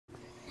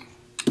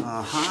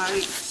High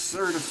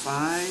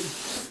certified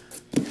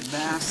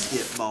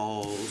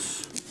basketballs.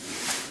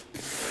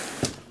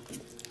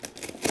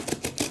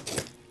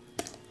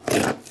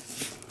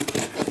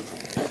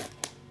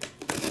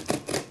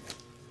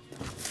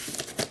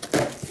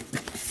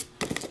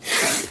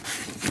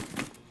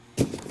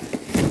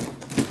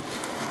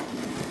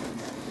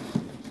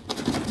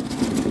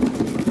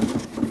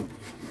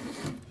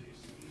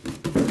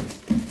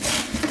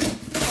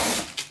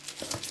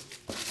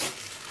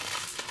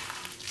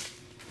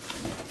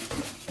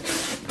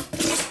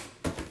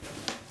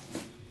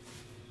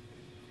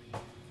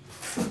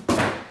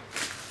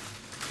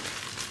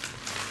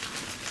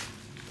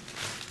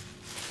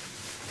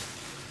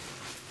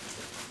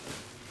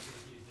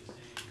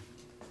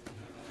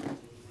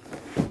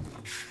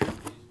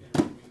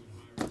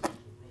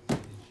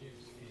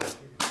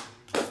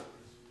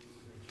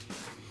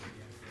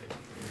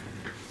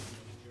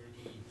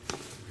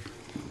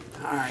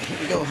 All right, here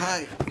we go.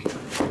 Hi.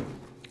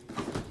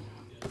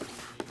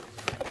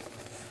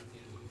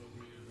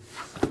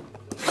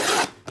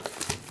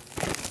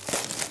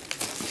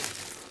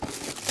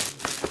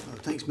 Oh,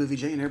 thanks, Movie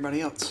J and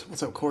everybody else.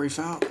 What's up, Corey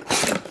Fout?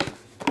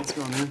 What's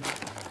going on?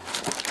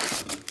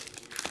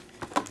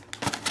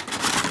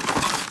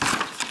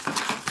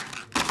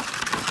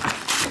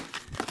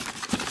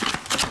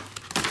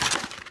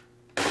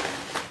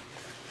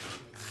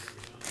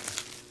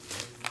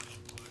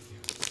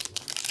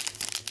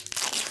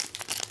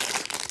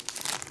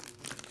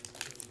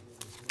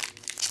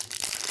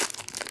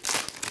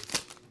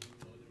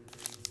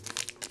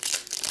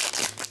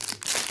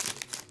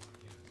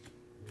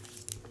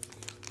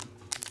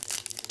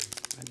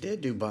 I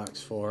did do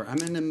box 4. I'm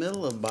in the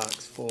middle of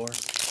box 4.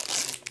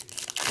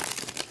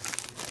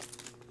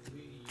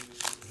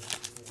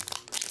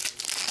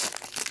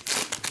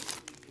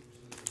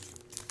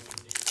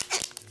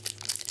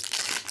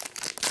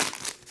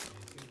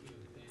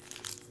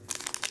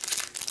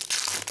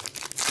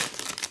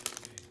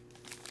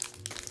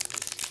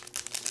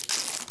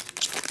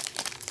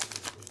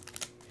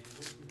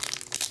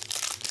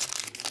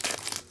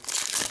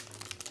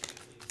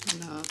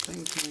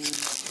 Nothing can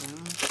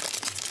stop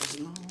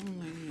the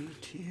lonely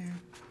tear.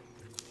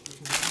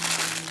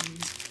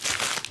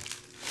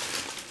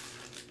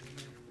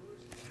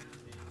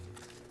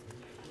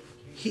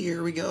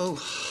 Here we go.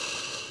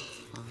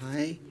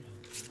 Hi.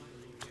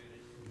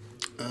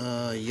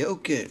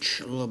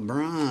 Jokic,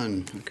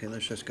 LeBron. Okay,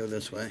 let's just go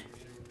this way.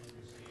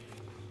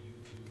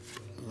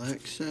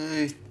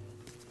 Alexei.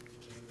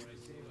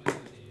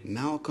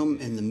 Malcolm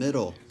in the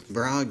middle.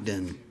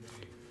 Brogdon.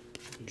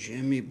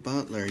 Jimmy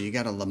Butler. You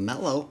got a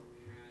LaMelo.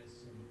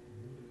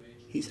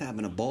 He's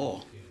having a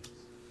ball.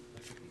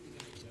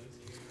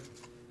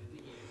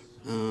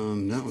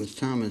 That one's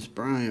Thomas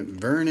Bryant.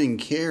 Vernon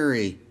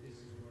Carey.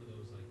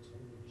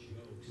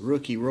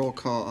 Rookie roll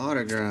call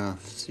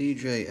autograph.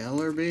 CJ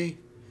Ellerby.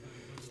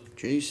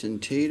 Jason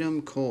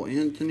Tatum. Cole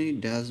Anthony.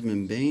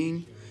 Desmond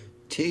Bain.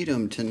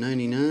 Tatum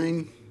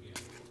 /99.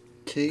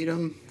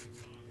 Tatum.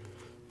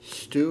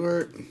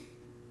 Stewart.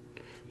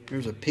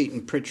 There's a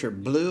Peyton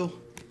Pritchard blue.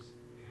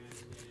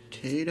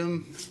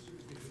 Tatum.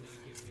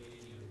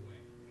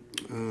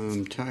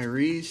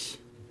 Tyrese.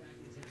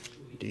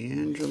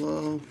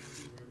 D'Angelo.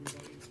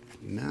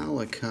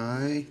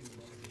 Malachi.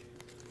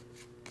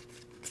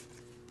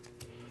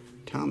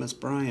 Thomas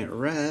Bryant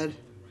red.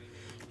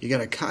 You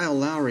got a Kyle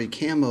Lowry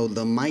camo,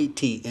 the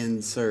Mighty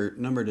insert,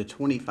 number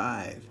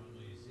 /25.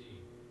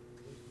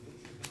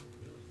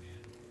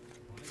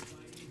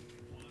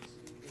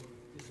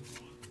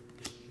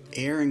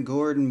 Aaron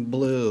Gordon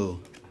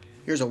blue.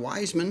 Here's a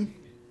Wiseman.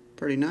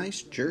 Pretty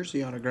nice.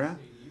 Jersey autograph.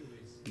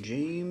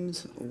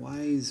 James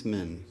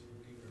Wiseman.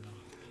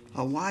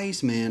 A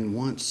wise man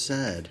once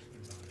said,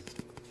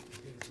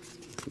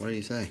 what do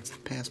you say?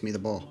 Pass me the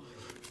ball.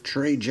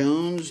 Trey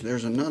Jones.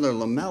 There's another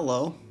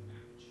LaMelo.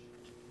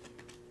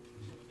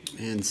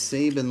 And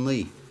Saban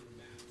Lee.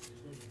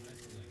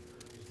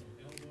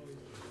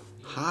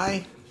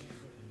 Hi.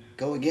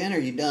 Go again, or are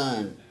you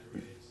done?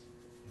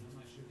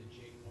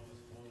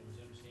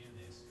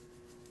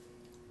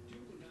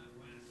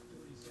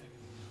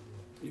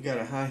 You got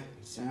a high.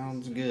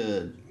 Sounds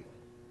good.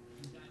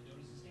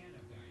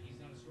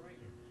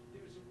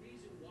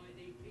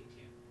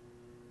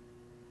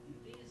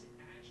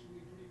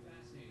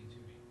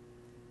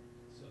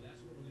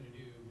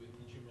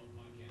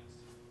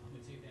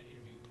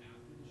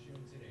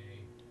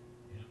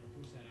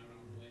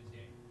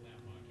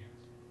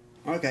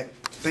 Okay.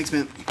 Thanks,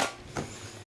 man.